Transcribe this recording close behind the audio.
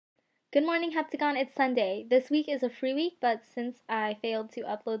Good morning, Heptagon. It's Sunday. This week is a free week, but since I failed to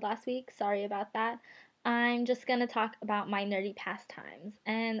upload last week, sorry about that. I'm just gonna talk about my nerdy pastimes.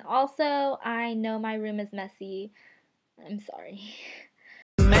 And also, I know my room is messy. I'm sorry.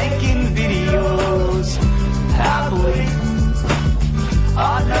 Making videos happily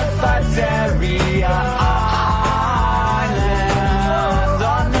on the Fateria Island,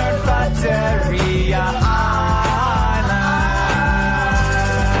 on the Fateria Island.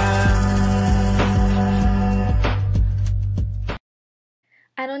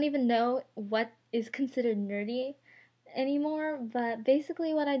 I don't even know what is considered nerdy anymore, but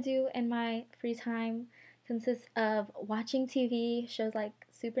basically what I do in my free time consists of watching TV shows like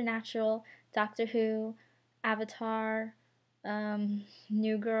Supernatural, Doctor Who, Avatar,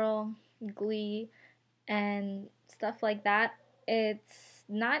 New Girl, Glee, and stuff like that. It's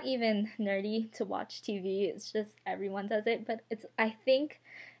not even nerdy to watch TV. It's just everyone does it, but I think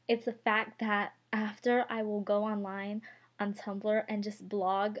it's the fact that after I will go online on Tumblr and just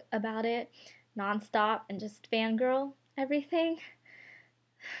blog about it nonstop and just fangirl everything.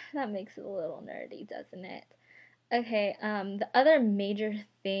 That makes it a little nerdy, doesn't it? Okay, the other major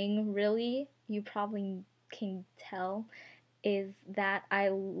thing, really, you probably can tell, is that I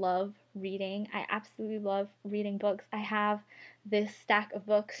love reading. I absolutely love reading books. I have this stack of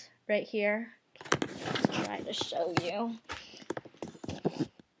books right here. Let's try to show you.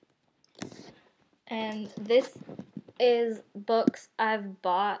 And this is books I've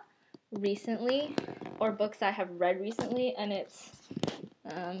bought recently, or books I have read recently, and it's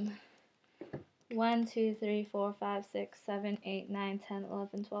 1, 2, 3, 4, 5, 6, 7, 8, 9, 10,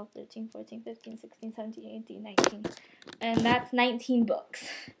 11, 12, 13, 14, 15, 16, 17, 18, 19. And that's 19 books.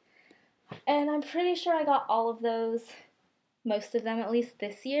 And I'm pretty sure I got all of those, most of them at least,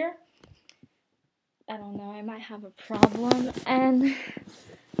 this year. I don't know, I might have a problem. And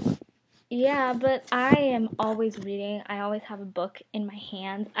yeah, but I am always reading. I always have a book in my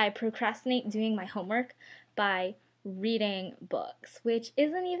hands. I procrastinate doing my homework by reading books, which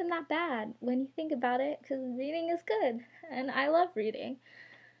isn't even that bad when you think about it, because reading is good, and I love reading.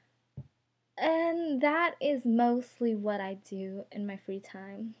 And that is mostly what I do in my free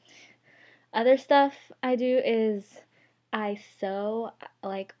time. Other stuff I do is I sew,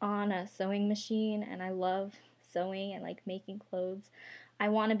 like, on a sewing machine, and I love sewing and, like, making clothes. I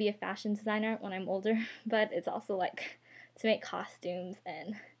want to be a fashion designer when I'm older, but it's also, like, to make costumes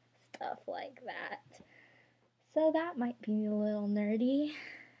and stuff like that. So that might be a little nerdy,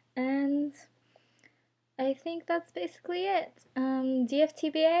 and I think that's basically it.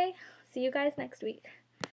 DFTBA, see you guys next week.